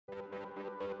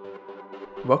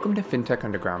Welcome to FinTech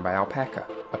Underground by Alpaca,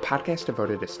 a podcast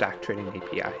devoted to stock trading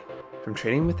API. From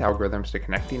trading with algorithms to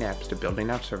connecting apps to building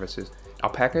out services,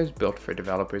 Alpaca is built for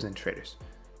developers and traders.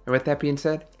 And with that being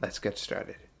said, let's get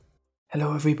started.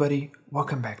 Hello everybody,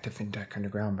 welcome back to FinTech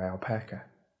Underground by Alpaca.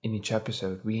 In each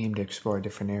episode, we aim to explore a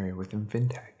different area within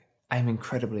FinTech. I am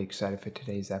incredibly excited for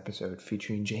today's episode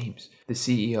featuring James, the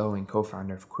CEO and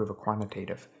co-founder of Quiver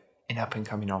Quantitative, an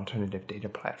up-and-coming alternative data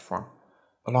platform,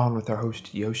 along with our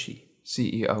host Yoshi,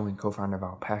 CEO and co-founder of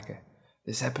Alpaca.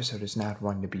 This episode is not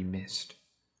one to be missed.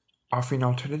 Offering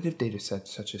alternative datasets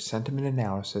such as sentiment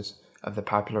analysis of the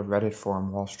popular Reddit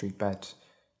forum Wall Street Bets,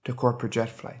 to corporate jet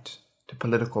flights, to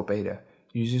political beta,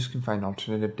 users can find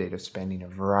alternative data spanning a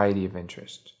variety of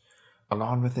interests.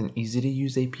 Along with an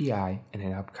easy-to-use API and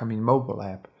an upcoming mobile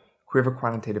app, Quiver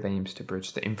Quantitative aims to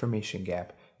bridge the information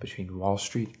gap between Wall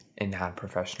Street and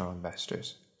non-professional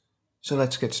investors. So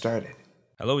let's get started.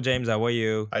 Hello, James. How are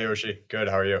you? Hi, Yoshi. Good.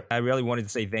 How are you? I really wanted to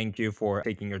say thank you for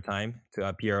taking your time to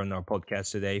appear on our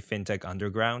podcast today, FinTech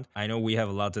Underground. I know we have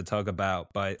a lot to talk about,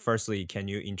 but firstly, can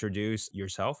you introduce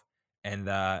yourself and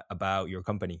about your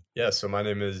company? Yeah, so my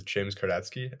name is James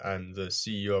Kardatsky. I'm the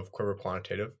CEO of Quiver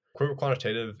Quantitative. Quiver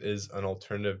Quantitative is an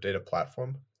alternative data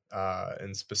platform,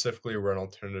 and specifically, we're an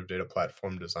alternative data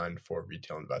platform designed for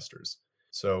retail investors.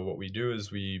 So what we do is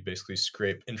we basically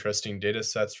scrape interesting data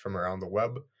sets from around the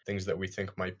web, things that we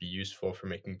think might be useful for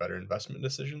making better investment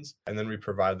decisions. And then we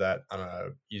provide that on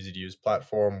a easy-to-use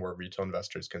platform where retail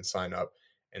investors can sign up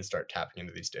and start tapping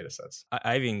into these data sets.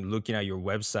 I've been looking at your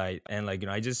website and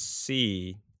I just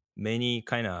see many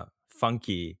kind of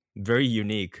funky, very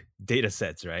unique data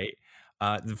sets, right?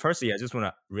 Firstly, I just want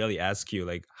to really ask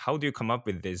you, how do you come up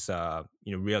with this,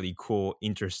 really cool,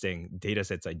 interesting data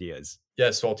sets ideas? Yeah,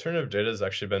 so alternative data has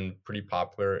actually been pretty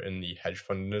popular in the hedge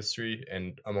fund industry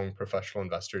and among professional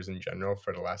investors in general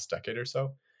for the last decade or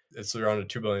so. It's around a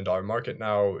 $2 billion market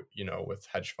now, with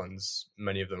hedge funds.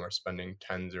 Many of them are spending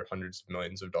tens or hundreds of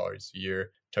millions of dollars a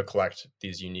year to collect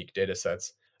these unique data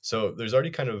sets. So there's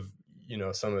already kind of,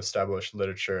 some established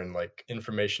literature and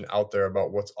information out there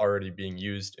about what's already being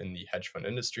used in the hedge fund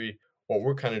industry. What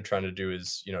we're kind of trying to do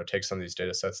is, take some of these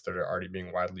data sets that are already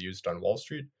being widely used on Wall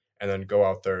Street and then go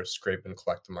out there, scrape and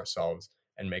collect them ourselves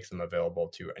and make them available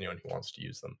to anyone who wants to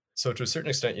use them. So to a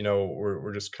certain extent,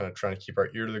 we're just kind of trying to keep our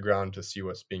ear to the ground to see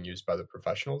what's being used by the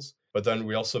professionals. But then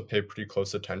we also pay pretty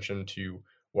close attention to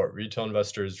what retail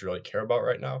investors really care about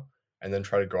right now, and then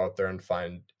try to go out there and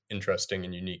find interesting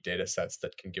and unique data sets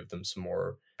that can give them some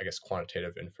more,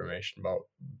 quantitative information about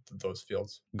those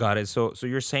fields. Got it. So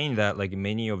you're saying that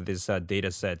many of these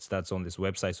data sets that's on this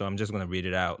website, so I'm just going to read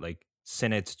it out, like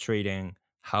Senate trading,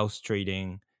 house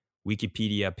trading,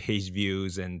 Wikipedia page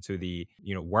views, and to the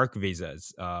work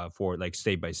visas for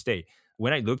state by state.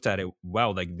 When I looked at it,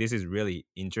 wow, this is really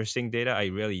interesting data I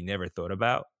really never thought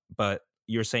about. But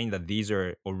you're saying that these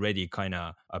are already kind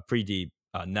of pretty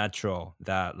natural,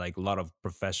 that a lot of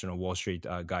professional Wall Street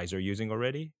guys are using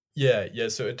already? Yeah.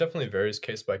 So it definitely varies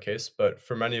case by case, but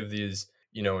for many of these,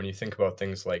 when you think about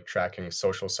things like tracking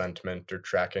social sentiment or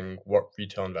tracking what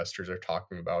retail investors are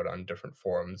talking about on different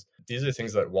forums, these are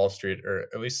things that Wall Street, or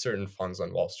at least certain funds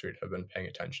on Wall Street, have been paying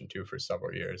attention to for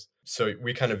several years. So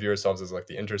we kind of view ourselves as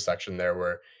the intersection there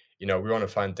where, we want to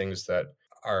find things that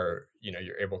are,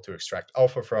 you're able to extract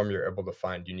alpha from, you're able to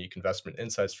find unique investment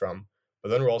insights from, but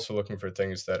then we're also looking for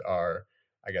things that are,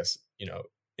 I guess,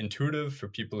 intuitive for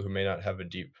people who may not have a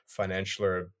deep financial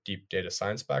or deep data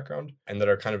science background, and that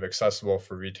are kind of accessible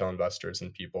for retail investors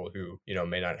and people who,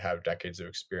 may not have decades of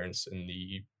experience in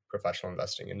the professional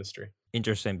investing industry.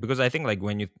 Interesting, because I think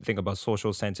when you think about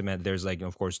social sentiment, there's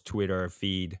of course Twitter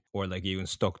feed, or even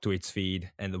stock tweets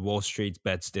feed, and the Wall Street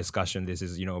Bets discussion. This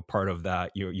is part of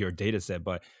that your data set.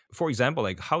 But for example,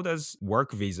 how does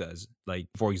work visas,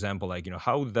 for example,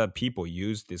 how the people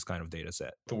use this kind of data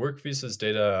set? The work visas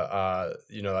data,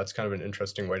 that's kind of an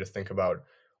interesting way to think about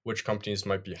which companies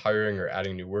might be hiring or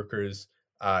adding new workers.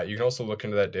 You can also look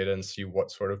into that data and see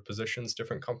what sort of positions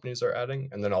different companies are adding,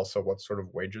 and then also what sort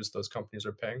of wages those companies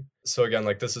are paying. So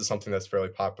again, this is something that's fairly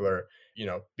popular.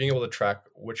 Being able to track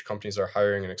which companies are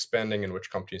hiring and expanding and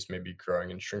which companies may be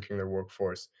growing and shrinking their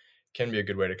workforce can be a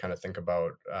good way to kind of think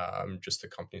about just the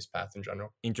company's path in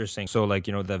general. Interesting. So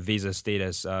the visa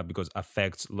status, because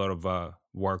affects a lot of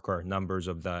worker numbers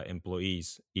of the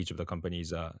employees, each of the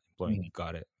companies employing. Mm-hmm.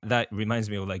 Got it. That reminds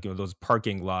me of those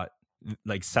parking lot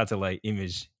satellite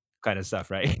image kind of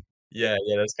stuff, right? Yeah,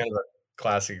 that's kind of a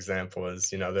classic example is,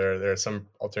 there are some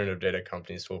alternative data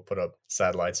companies who will put up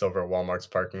satellites over Walmart's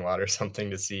parking lot or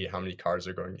something to see how many cars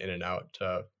are going in and out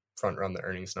to front run the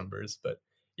earnings numbers. But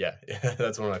yeah,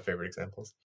 that's one of my favorite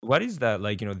examples. What is that,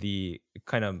 the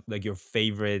kind of like your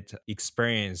favorite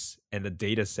experience and the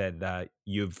data set that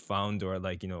you've found, or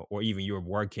like, or even you're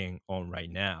working on right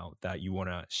now that you want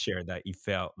to share that you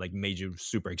felt like made you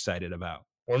super excited about?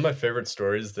 One of my favorite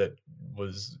stories that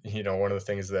was, one of the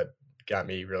things that got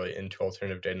me really into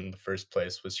alternative data in the first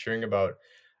place was hearing about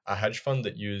a hedge fund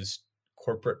that used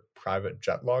corporate private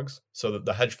jet logs. So that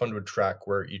the hedge fund would track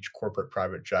where each corporate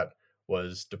private jet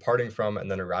was departing from and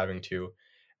then arriving to.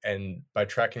 And by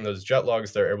tracking those jet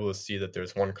logs, they're able to see that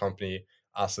there's one company,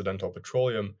 Occidental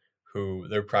Petroleum, who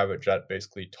their private jet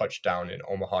basically touched down in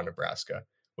Omaha, Nebraska,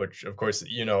 which of course,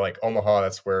 like Omaha,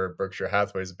 that's where Berkshire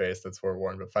Hathaway is based. That's where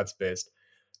Warren Buffett's based.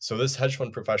 So this hedge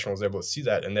fund professional was able to see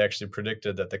that, and they actually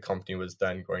predicted that the company was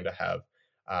then going to have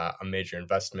a major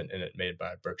investment in it made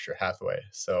by Berkshire Hathaway.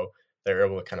 So they were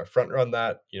able to kind of front run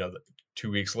that.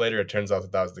 2 weeks later, it turns out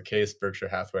that that was the case. Berkshire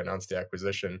Hathaway announced the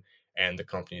acquisition, and the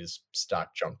company's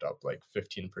stock jumped up like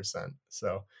 15%.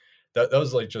 So that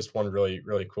was like just one really,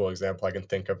 really cool example I can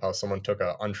think of how someone took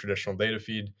an untraditional data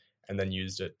feed and then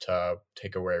used it to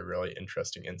take away a really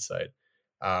interesting insight.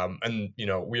 And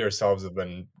we ourselves have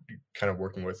been kind of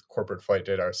working with corporate flight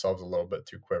data ourselves a little bit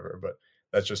through Quiver, but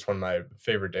that's just one of my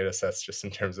favorite data sets, just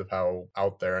in terms of how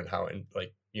out there and how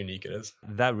like unique it is.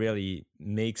 That really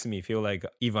makes me feel like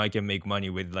even I can make money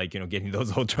with like, getting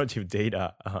those alternative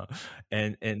data.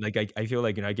 And like, I feel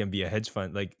like, I can be a hedge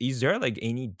fund. Like, is there like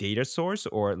any data source,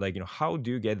 or like, how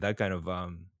do you get that kind of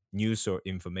news or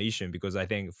information? Because I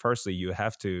think firstly, you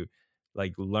have to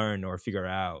like learn or figure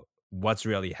out what's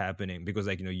really happening, because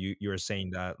like, you're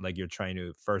saying that like you're trying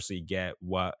to firstly get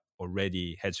what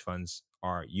already hedge funds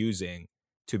are using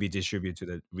to be distributed to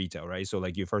the retail, right? So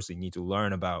like you firstly need to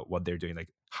learn about what they're doing. Like,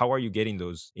 how are you getting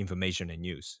those information and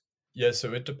news? Yeah,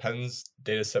 so it depends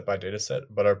data set by data set,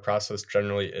 but our process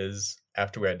generally is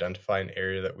after we identify an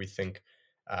area that we think,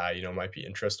 might be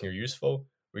interesting or useful,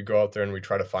 we go out there and we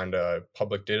try to find a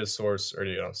public data source, or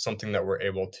something that we're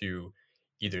able to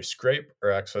either scrape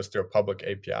or access through a public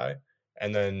API.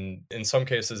 And then in some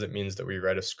cases, it means that we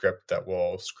write a script that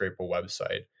will scrape a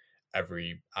website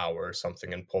every hour or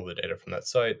something and pull the data from that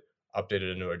site, update it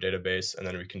into our database, and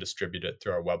then we can distribute it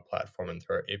through our web platform and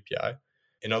through our API.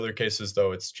 In other cases,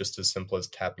 though, it's just as simple as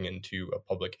tapping into a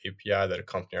public API that a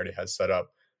company already has set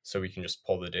up, so we can just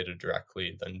pull the data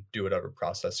directly, then do whatever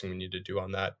processing we need to do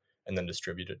on that, and then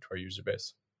distribute it to our user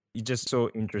base. It's just so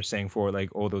interesting for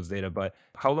like all those data. But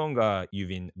how long you've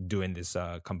been doing this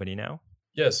company now?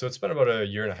 Yeah, so it's been about a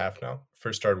year and a half now.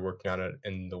 First started working on it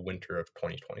in the winter of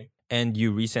 2020. And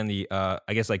you recently, I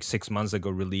guess like 6 months ago,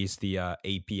 released the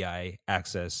API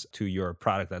access to your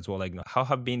product as well. Like, how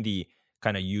have been the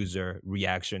kind of user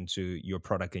reaction to your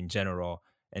product in general,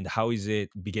 and how is it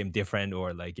became different,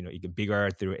 or like, it get bigger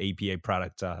through API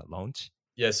product launch?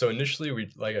 Yeah, so initially,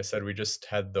 like I said, we just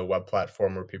had the web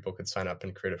platform where people could sign up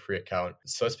and create a free account.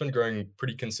 So it's been growing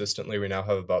pretty consistently. We now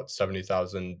have about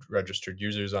 70,000 registered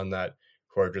users on that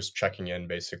who are just checking in,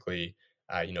 basically,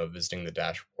 visiting the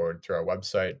dashboard through our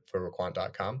website,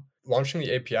 foreverquant.com. Launching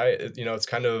the API, it's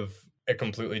kind of a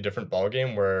completely different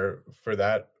ballgame, where for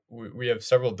that, we have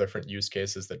several different use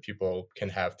cases that people can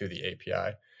have through the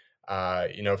API.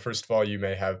 First of all, you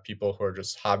may have people who are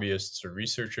just hobbyists or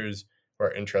researchers who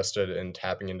are interested in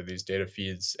tapping into these data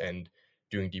feeds and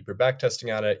doing deeper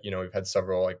backtesting on it. We've had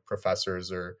several like professors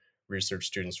or research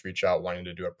students reach out wanting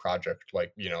to do a project,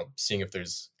 like, seeing if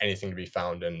there's anything to be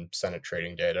found in Senate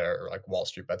trading data or like Wall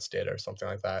Street bets data or something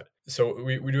like that. So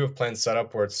we do have plans set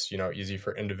up where it's, easy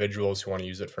for individuals who want to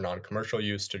use it for non-commercial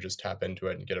use to just tap into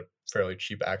it and get a fairly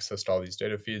cheap access to all these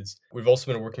data feeds. We've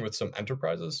also been working with some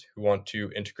enterprises who want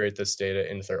to integrate this data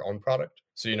into their own product.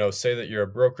 So, say that you're a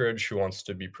brokerage who wants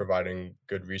to be providing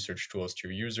good research tools to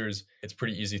your users. It's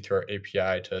pretty easy through our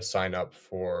API to sign up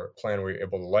for a plan where you're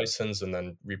able to license and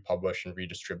then republish and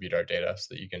redistribute our data so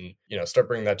that you can, start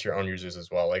bringing that to your own users as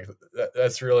well. Like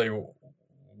that's really,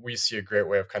 we see a great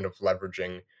way of kind of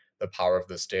leveraging the power of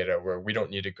this data, where we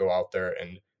don't need to go out there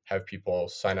and have people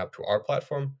sign up to our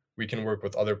platform. We can work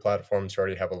with other platforms who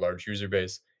already have a large user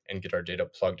base and get our data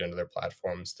plugged into their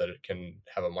platforms, that it can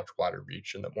have a much wider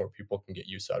reach and that more people can get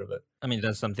use out of it. I mean,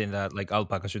 that's something that like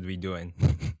Alpaca should be doing.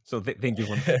 So thank you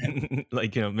for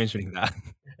like, mentioning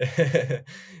that.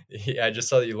 Yeah, I just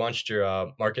saw that you launched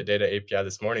your market data API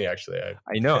this morning, actually.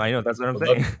 I know. That's what I'm would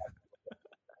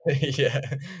saying. Yeah.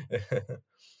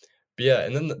 But yeah,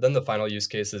 and then the final use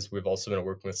case is we've also been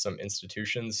working with some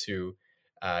institutions who,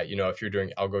 if you're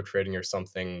doing algo trading or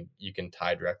something, you can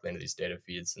tie directly into these data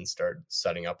feeds and start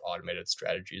setting up automated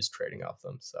strategies trading off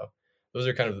them. So those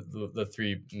are kind of the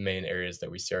three main areas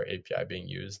that we see our API being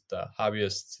used: the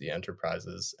hobbyists, the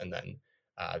enterprises, and then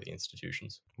the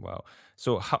institutions. Wow.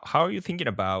 So how are you thinking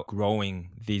about growing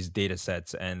these data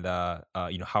sets, and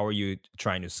how are you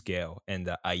trying to scale and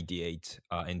ideate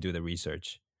and do the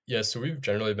research? Yeah, so we've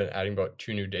generally been adding about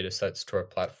 2 new data sets to our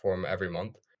platform every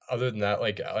month. Other than that,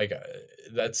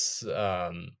 that's,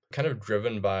 kind of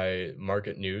driven by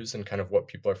market news and kind of what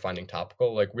people are finding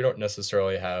topical. Like, we don't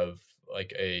necessarily have,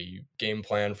 like, a game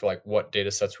plan for, like, what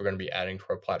data sets we're gonna be adding to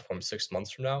our platform 6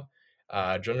 months from now.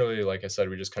 Generally, like I said,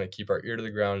 we just kinda keep our ear to the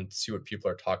ground, see what people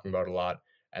are talking about a lot,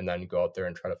 and then go out there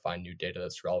and try to find new data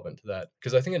that's relevant to that.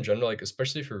 Because I think in general, like,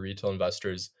 especially for retail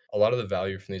investors, a lot of the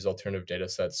value from these alternative data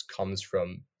sets comes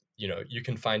from, you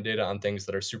can find data on things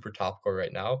that are super topical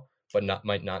right now, but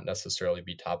might not necessarily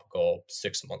be topical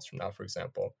 6 months from now, for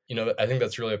example. I think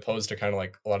that's really opposed to kind of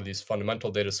like a lot of these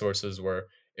fundamental data sources where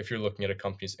if you're looking at a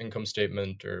company's income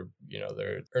statement or,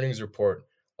 their earnings report,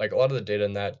 like a lot of the data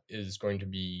in that is going to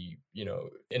be,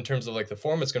 in terms of like the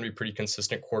form, it's going to be pretty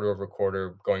consistent quarter over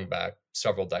quarter going back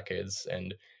several decades.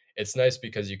 And it's nice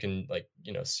because you can like,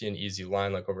 see an easy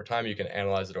line, like over time, you can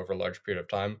analyze it over a large period of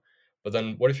time. But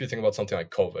then what if you think about something like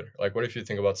COVID? Like, what if you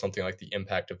think about something like the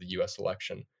impact of the US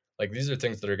election? Like, these are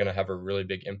things that are going to have a really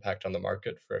big impact on the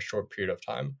market for a short period of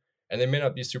time. And they may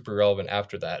not be super relevant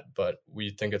after that, but we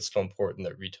think it's still important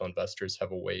that retail investors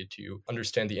have a way to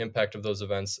understand the impact of those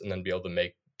events and then be able to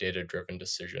make data-driven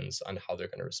decisions on how they're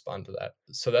going to respond to that.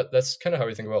 So that's kind of how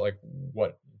we think about like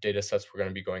what data sets we're going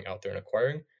to be going out there and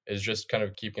acquiring, is just kind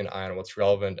of keeping an eye on what's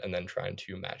relevant and then trying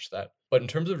to match that. But in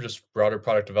terms of just broader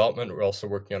product development, we're also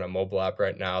working on a mobile app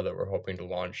right now that we're hoping to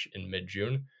launch in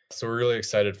mid-June. So we're really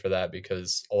excited for that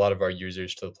because a lot of our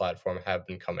users to the platform have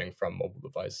been coming from mobile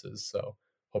devices. So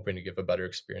hoping to give a better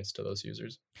experience to those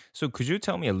users. So could you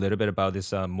tell me a little bit about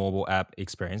this mobile app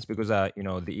experience? Because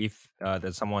if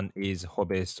that someone is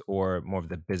hobbyist or more of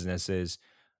the businesses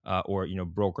or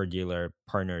broker dealer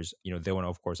partners, they want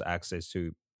of course access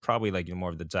to probably like more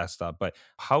of the desktop. But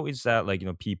how is that like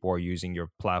people are using your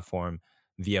platform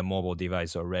via mobile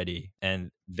device already,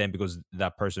 and then because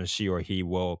that person, she or he,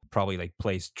 will probably like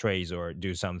place trades or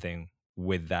do something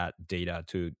with that data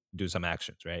to do some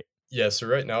actions, right? Yeah, so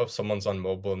right now, if someone's on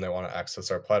mobile and they want to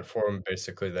access our platform,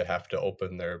 basically they have to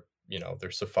open their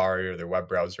Safari or their web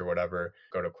browser or whatever,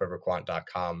 go to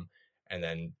quiverquant.com and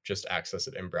then just access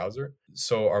it in browser.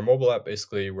 So our mobile app,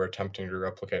 basically, we're attempting to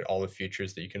replicate all the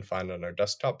features that you can find on our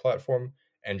desktop platform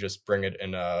and just bring it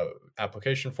in a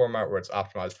application format where it's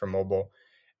optimized for mobile.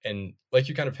 And like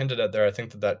you kind of hinted at there, I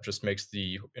think that just makes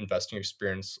the investing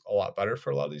experience a lot better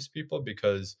for a lot of these people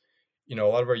because a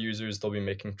lot of our users, they'll be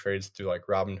making trades through like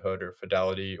Robinhood or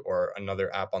Fidelity or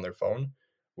another app on their phone,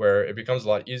 where it becomes a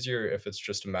lot easier if it's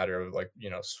just a matter of like,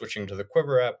 switching to the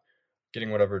Quiver app, getting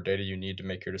whatever data you need to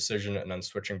make your decision, and then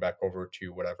switching back over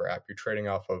to whatever app you're trading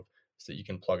off of so that you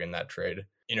can plug in that trade.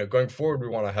 Going forward, we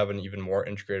want to have an even more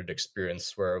integrated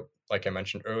experience where, like I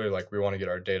mentioned earlier, like we want to get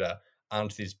our data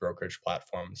onto these brokerage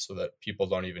platforms so that people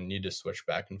don't even need to switch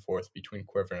back and forth between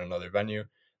Quiver and another venue.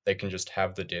 They can just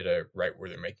have the data right where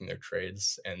they're making their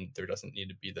trades, and there doesn't need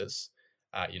to be this,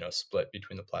 split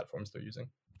between the platforms they're using.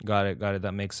 Got it. Got it.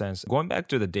 That makes sense. Going back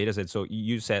to the data set, so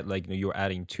you said like you're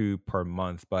adding two per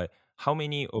month, but how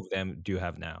many of them do you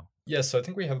have now? Yeah, so I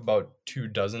think we have about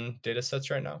 24 data sets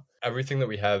right now. Everything that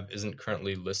we have isn't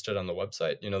currently listed on the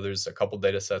website. There's a couple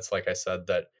data sets, like I said,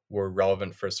 that were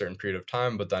relevant for a certain period of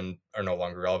time, but then are no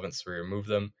longer relevant, so we remove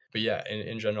them. But yeah,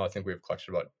 in general, I think we've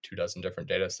collected about 24 different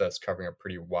data sets covering a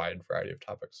pretty wide variety of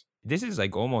topics. This is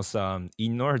like almost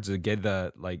in order to get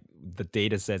the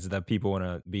data sets that people want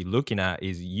to be looking at,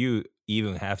 is you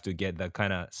even have to get the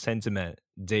kind of sentiment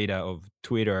data of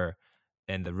Twitter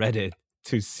and the Reddit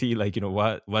to see like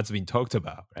what's being talked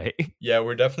about, right? Yeah,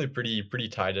 we're definitely pretty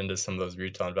tied into some of those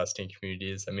retail investing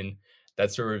communities. I mean,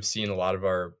 that's where we've seen a lot of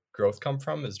our growth come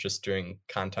from, is just doing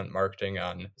content marketing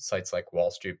on sites like Wall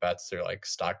Street Bets or like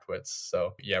StockTwits.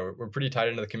 So yeah, we're pretty tied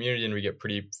into the community, and we get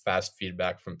pretty fast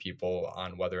feedback from people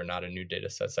on whether or not a new data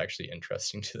set's actually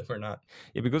interesting to them or not.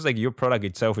 Yeah, because like your product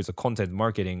itself is a content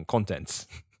marketing contents.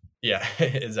 Yeah,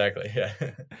 exactly. Yeah.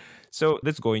 So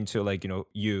let's go into like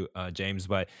you, James.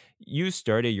 But you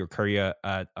started your career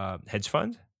at hedge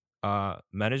fund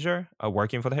manager,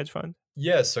 working for the hedge fund.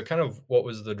 Yeah, so kind of what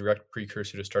was the direct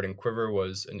precursor to starting Quiver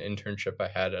was an internship I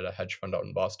had at a hedge fund out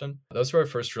in Boston. That's where I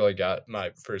first really got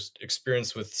my first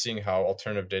experience with seeing how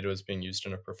alternative data was being used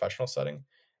in a professional setting,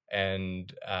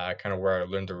 and kind of where I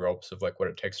learned the ropes of like what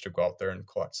it takes to go out there and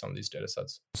collect some of these data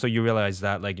sets. So you realize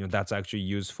that like that's actually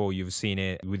useful. You've seen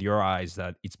it with your eyes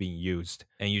that it's being used,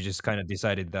 and you just kind of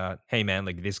decided that, hey man,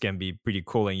 like this can be pretty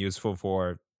cool and useful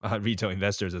for retail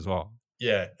investors as well.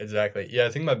 Yeah, exactly. Yeah, I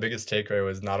think my biggest takeaway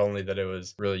was not only that it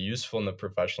was really useful in the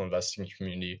professional investing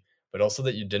community, but also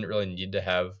that you didn't really need to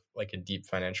have like a deep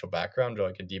financial background or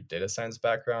like a deep data science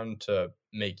background to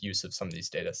make use of some of these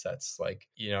data sets. Like,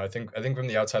 I think from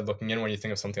the outside looking in, when you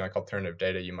think of something like alternative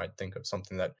data, you might think of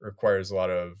something that requires a lot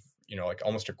of, like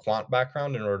almost a quant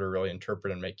background in order to really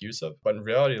interpret and make use of. But in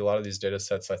reality, a lot of these data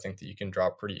sets, I think that you can draw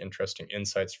pretty interesting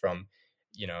insights from,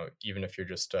 even if you're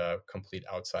just a complete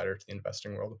outsider to the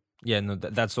investing world. Yeah, no,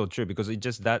 that's so true because it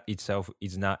just that itself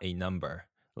is not a number.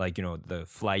 Like, the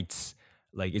flights,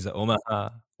 like is it Omaha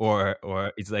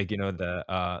or it's like,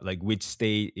 the like which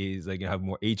state is like have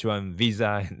more H1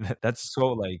 visa. And that's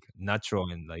so like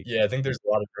natural and like. Yeah, I think there's a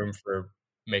lot of room for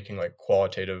making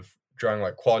drawing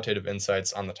like qualitative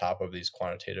insights on the top of these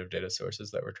quantitative data sources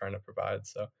that we're trying to provide.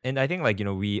 So And I think like,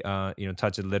 we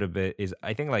touch a little bit is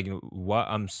I think like, what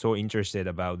I'm so interested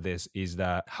about this is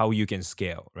that how you can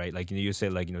scale, right? Like, you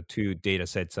said like, two data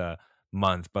sets a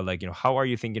month, but like, how are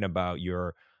you thinking about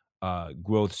your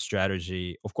growth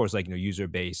strategy? Of course, like, user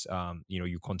base,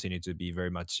 you continue to be very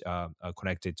much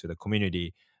connected to the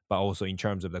community, but also in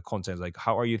terms of the content, like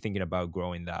how are you thinking about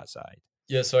growing that side?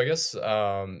 yeah, so I guess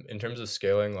in terms of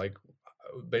scaling, like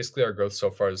basically our growth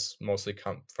so far is mostly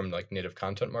come from like native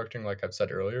content marketing, like I've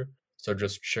said earlier. So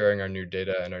just sharing our new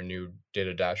data and our new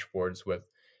data dashboards with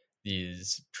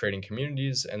these trading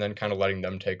communities and then kind of letting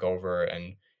them take over.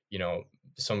 And,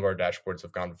 some of our dashboards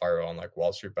have gone viral on like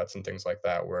Wall Street bets and things like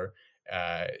that, where,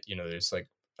 there's like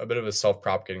a bit of a self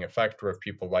propagating effect where if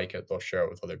people like it, they'll share it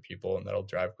with other people and that'll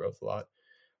drive growth a lot.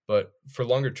 But for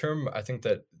longer term, I think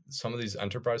that some of these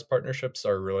enterprise partnerships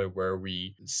are really where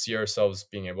we see ourselves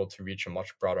being able to reach a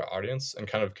much broader audience and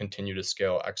kind of continue to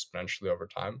scale exponentially over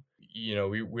time.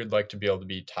 We'd like to be able to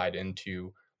be tied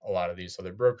into a lot of these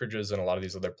other brokerages and a lot of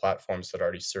these other platforms that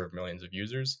already serve millions of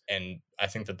users. And I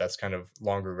think that that's kind of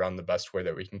longer run the best way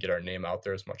that we can get our name out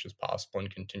there as much as possible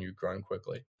and continue growing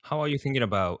quickly. How are you thinking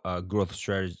about growth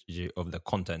strategy of the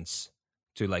contents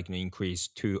to like increase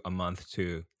to a month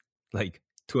to like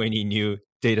 20 new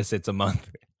data sets a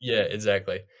month? Yeah,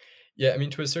 exactly. Yeah, I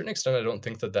mean, to a certain extent, I don't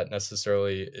think that that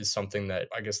necessarily is something that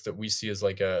I guess that we see as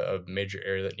like a major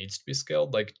area that needs to be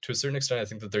scaled. Like to a certain extent, I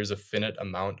think that there's a finite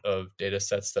amount of data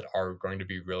sets that are going to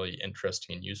be really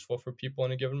interesting and useful for people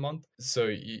in a given month. So,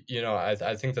 I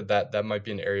think that might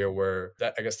be an area where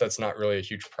that I guess that's not really a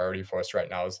huge priority for us right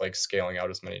now is like scaling out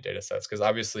as many data sets. Because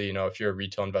obviously, if you're a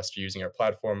retail investor using our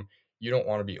platform, you don't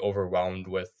want to be overwhelmed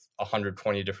with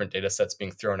 120 different data sets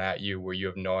being thrown at you where you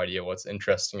have no idea what's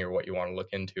interesting or what you want to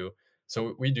look into.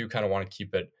 So we do kind of want to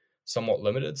keep it somewhat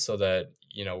limited so that,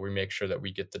 we make sure that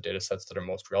we get the data sets that are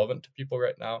most relevant to people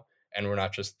right now. And we're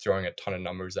not just throwing a ton of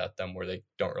numbers at them where they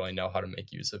don't really know how to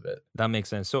make use of it. That makes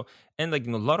sense. So, and like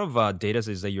a lot of data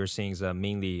sets that you're seeing is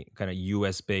mainly kind of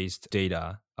US based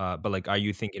data. But like, are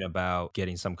you thinking about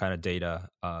getting some kind of data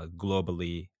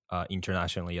globally,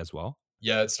 internationally as well?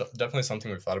 Yeah, it's definitely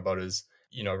something we've thought about is,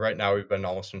 right now we've been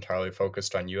almost entirely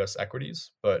focused on US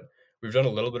equities, but we've done a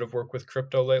little bit of work with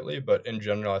crypto lately. But in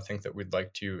general, I think that we'd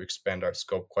like to expand our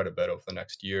scope quite a bit over the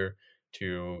next year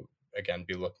to, again,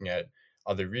 be looking at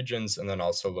other regions and then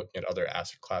also looking at other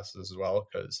asset classes as well.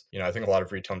 Because, I think a lot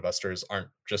of retail investors aren't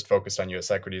just focused on US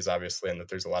equities, obviously, and that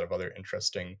there's a lot of other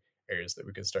interesting areas that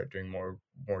we could start doing more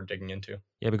digging into.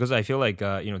 Yeah, because I feel like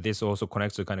this also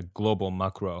connects to kind of global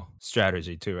macro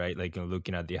strategy too, right? Like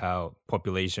looking at the how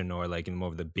population or like more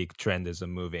of the big trend is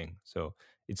moving. So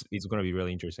it's going to be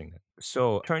really interesting.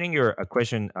 So turning your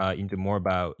question into more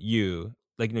about you,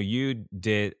 like you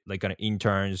did like kind of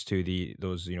interns to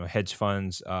those hedge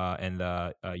funds and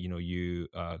you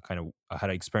kind of had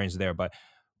an experience there, but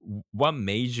what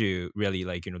made you really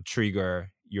like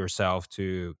trigger yourself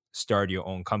to start your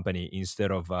own company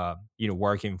instead of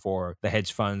working for the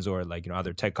hedge funds or like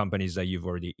other tech companies that you've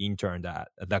already interned at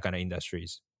that kind of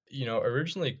industries?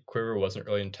 Originally Quiver wasn't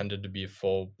really intended to be a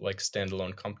full like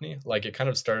standalone company. Like it kind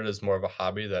of started as more of a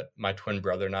hobby that my twin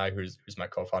brother and I, who's my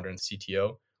co-founder and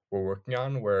CTO, were working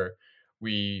on, where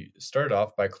we started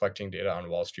off by collecting data on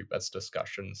Wall Street Bets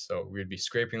discussions. So we'd be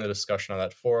scraping the discussion on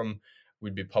that forum,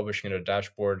 we'd be publishing it a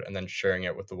dashboard and then sharing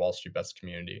it with the Wall Street Bets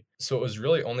community. So it was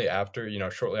really only after,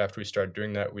 shortly after we started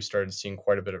doing that, we started seeing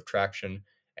quite a bit of traction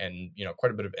and,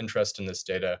 quite a bit of interest in this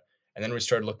data. And then we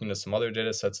started looking at some other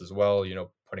data sets as well,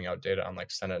 putting out data on like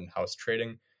Senate and House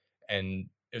trading. And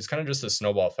it was kind of just a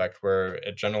snowball effect where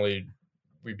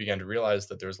we began to realize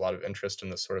that there's a lot of interest in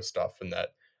this sort of stuff and that,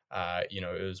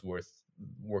 it was worth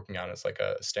working on as like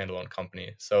a standalone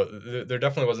company. So there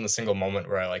definitely wasn't a single moment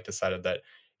where I like decided that,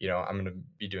 I'm going to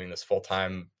be doing this full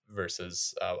time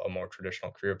versus a more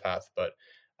traditional career path. But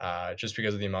just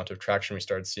because of the amount of traction we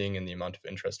started seeing and the amount of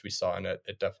interest we saw in it,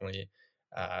 it definitely,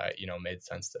 made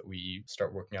sense that we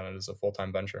start working on it as a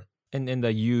full-time venture. And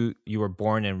you were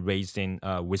born and raised in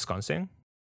Wisconsin,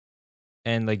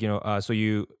 and so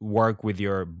you work with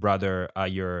your brother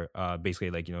at your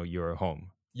basically your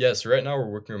home. Yeah, so right now we're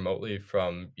working remotely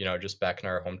from, just back in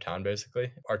our hometown,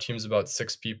 basically. Our team's about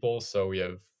 6 people. So we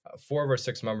have 4 of our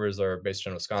 6 members are based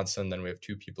in Wisconsin. Then we have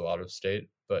 2 people out of state.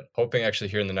 But hoping actually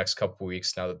here in the next couple of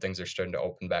weeks, now that things are starting to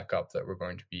open back up, that we're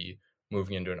going to be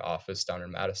moving into an office down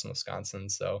in Madison, Wisconsin.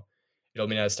 So it'll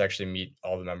be nice to actually meet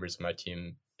all the members of my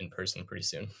team in person pretty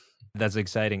soon. That's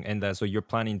exciting. And so you're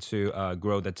planning to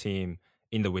grow the team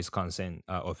in the Wisconsin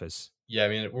office. Yeah, I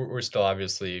mean, we're still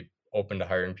obviously open to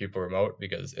hiring people remote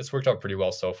because it's worked out pretty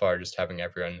well so far, just having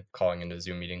everyone calling into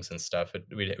Zoom meetings and stuff.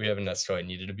 We haven't necessarily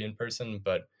needed to be in person,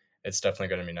 but it's definitely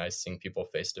going to be nice seeing people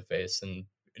face to face. And,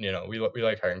 we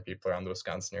like hiring people around the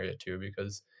Wisconsin area too,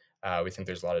 because we think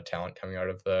there's a lot of talent coming out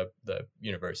of the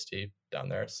university down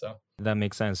there. So That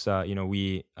makes sense.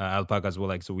 We Alpaca as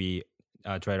well. So we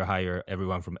try to hire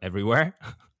everyone from everywhere,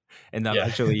 and I'm yeah.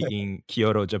 actually in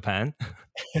Kyoto, Japan.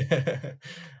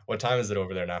 What time is it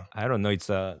over there now? I don't know. It's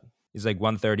like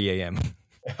 1:30 a.m.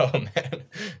 Oh man.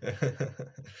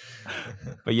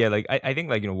 But yeah, I think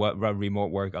what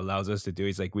remote work allows us to do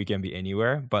is we can be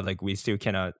anywhere, but we still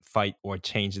cannot fight or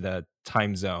change the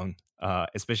time zone.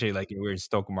 Especially we're in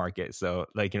stock market, so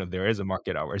there is a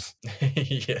market hours.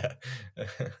 Yeah.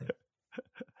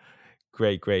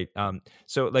 Great.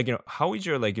 So how is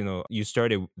your you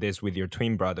started this with your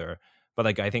twin brother,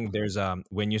 but I think there's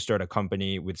when you start a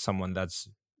company with someone that's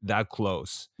that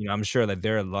close, I'm sure that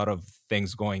there are a lot of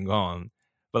things going on.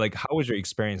 But how was your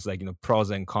experience, pros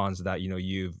and cons that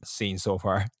you've seen so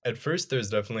far? At first, it was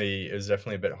definitely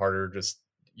a bit harder, just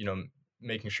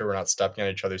making sure we're not stepping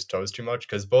on each other's toes too much,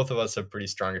 because both of us have pretty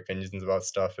strong opinions about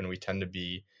stuff, and we tend to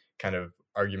be kind of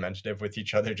argumentative with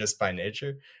each other just by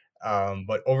nature.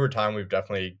 But over time, we've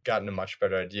definitely gotten a much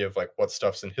better idea of what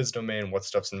stuff's in his domain, what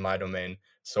stuff's in my domain,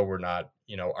 so we're not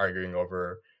arguing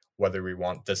over whether we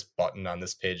want this button on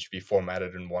this page to be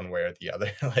formatted in one way or the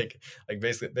other.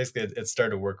 Basically it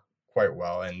started to work quite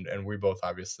well, and we both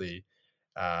obviously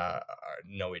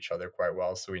know each other quite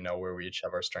well, so we know where we each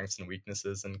have our strengths and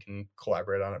weaknesses and can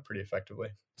collaborate on it pretty effectively.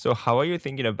 So how are you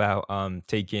thinking about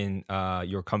taking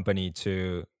your company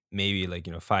to maybe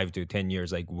 5 to 10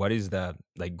 years? What is the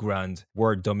grand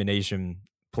word domination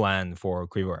plan for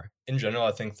Quiver? In general,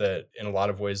 I think that in a lot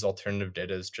of ways, alternative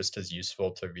data is just as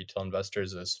useful to retail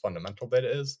investors as fundamental data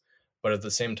is. But at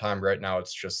the same time, right now,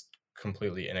 it's just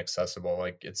completely inaccessible.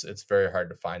 It's very hard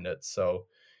to find it. So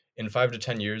in 5 to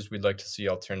 10 years, we'd like to see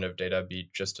alternative data be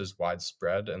just as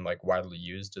widespread and widely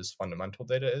used as fundamental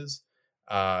data is.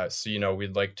 So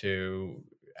we'd like to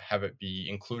have it be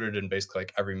included in basically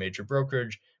every major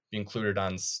brokerage, be included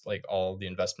on all the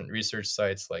investment research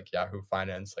sites like Yahoo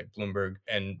Finance, like Bloomberg,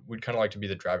 and we'd kind of like to be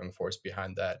the driving force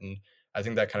behind that. And I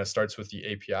think that kind of starts with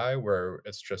the API, where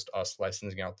it's just us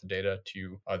licensing out the data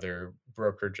to other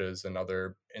brokerages and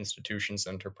other institutions,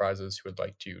 enterprises who would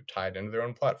like to tie it into their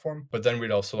own platform. But then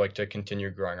we'd also like to continue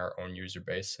growing our own user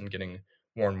base and getting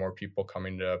more and more people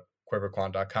coming to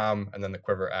quiverquant.com and then the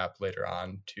Quiver app later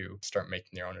on to start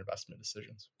making their own investment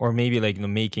decisions. Or maybe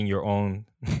making your own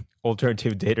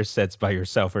alternative data sets by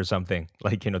yourself or something,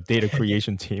 data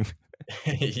creation team.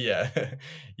 Yeah.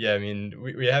 I mean,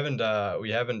 we haven't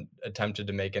attempted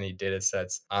to make any data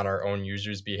sets on our own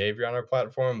users' behavior on our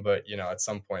platform, but at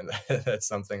some point that's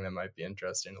something that might be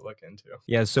interesting to look into.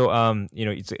 Yeah. So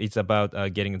it's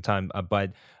about getting the time,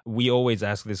 but we always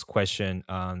ask this question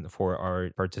for our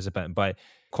participant. But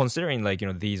considering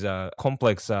these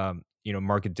complex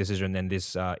market decision, and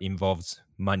this involves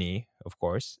money, of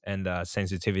course, and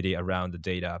sensitivity around the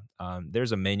data.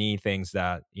 There's many things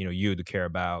that you'd care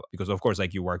about, because of course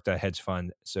you worked at a hedge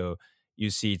fund, so you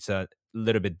see it's a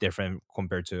little bit different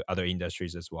compared to other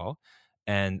industries as well.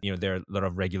 And there are a lot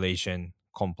of regulation,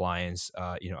 compliance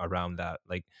around that.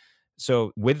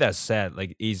 So with that said,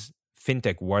 is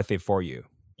fintech worth it for you?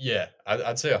 Yeah,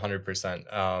 I'd say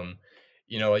 100%.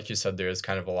 Like you said, there is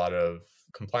kind of a lot of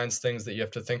compliance things that you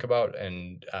have to think about,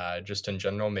 and just in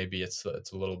general, maybe it's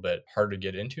a little bit harder to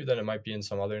get into than it might be in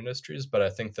some other industries. But I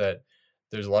think that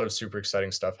there's a lot of super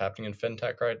exciting stuff happening in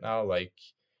fintech right now. I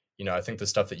think the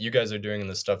stuff that you guys are doing and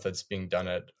the stuff that's being done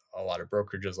at a lot of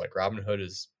brokerages like Robinhood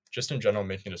is just in general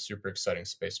making it a super exciting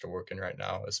space to work in right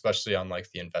now, especially on the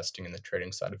investing and the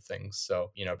trading side of things.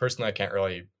 So, personally, I can't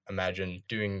really imagine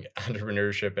doing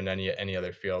entrepreneurship in any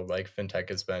other field. Fintech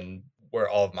has been where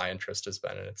all of my interest has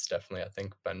been, and it's definitely, I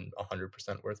think, been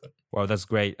 100% worth it. Well, that's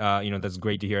great. That's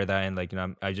great to hear that, and like,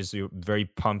 I just very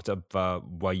pumped up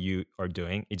what you are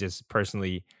doing. It just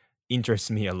personally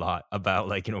interests me a lot about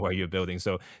like what you're building.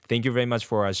 So thank you very much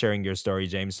for sharing your story,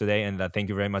 James, today, and thank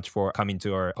you very much for coming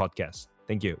to our podcast.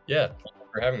 Thank you. Yeah, thank you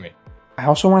for having me. I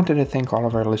also wanted to thank all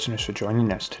of our listeners for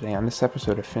joining us today on this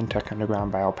episode of FinTech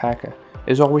Underground by Alpaca.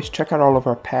 As always, check out all of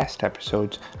our past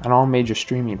episodes on all major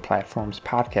streaming platforms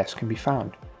podcasts can be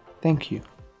found. Thank you.